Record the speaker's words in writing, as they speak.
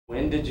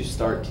When did you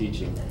start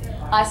teaching?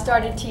 I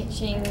started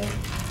teaching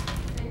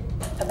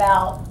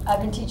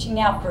I've been teaching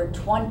now for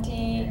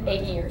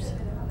 28 years.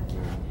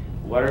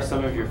 What are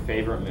some of your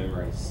favorite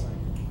memories?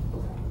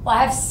 Well,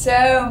 I have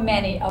so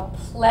many, a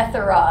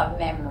plethora of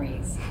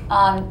memories.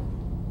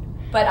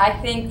 But I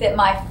think that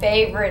my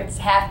favorites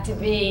have to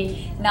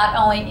be not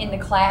only in the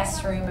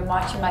classroom and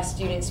watching my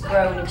students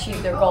grow and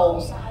achieve their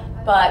goals,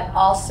 but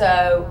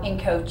also in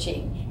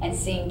coaching and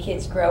seeing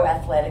kids grow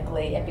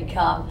athletically and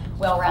become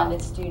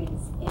well-rounded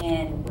students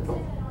in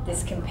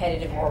this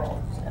competitive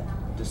world.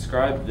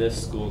 Describe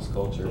this school's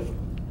culture.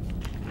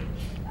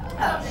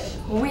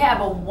 We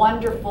have a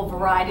wonderful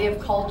variety of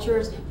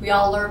cultures. We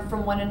all learn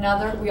from one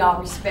another. We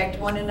all respect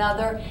one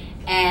another.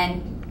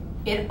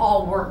 And it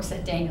all works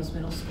at Daniels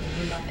Middle School.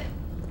 We love it.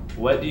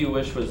 What do you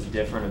wish was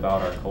different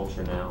about our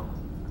culture now?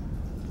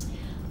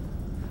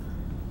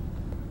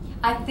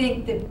 I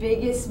think the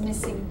biggest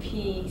missing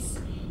piece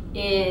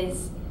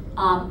is,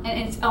 and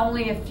it's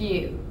only a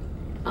few,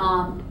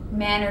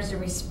 manners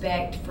and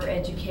respect for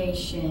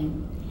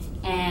education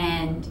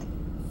and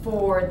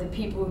for the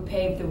people who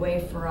paved the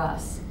way for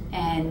us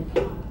and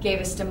gave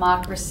us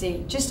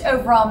democracy. Just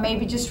overall,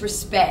 maybe just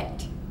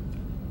respect.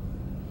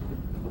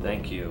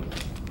 Thank you.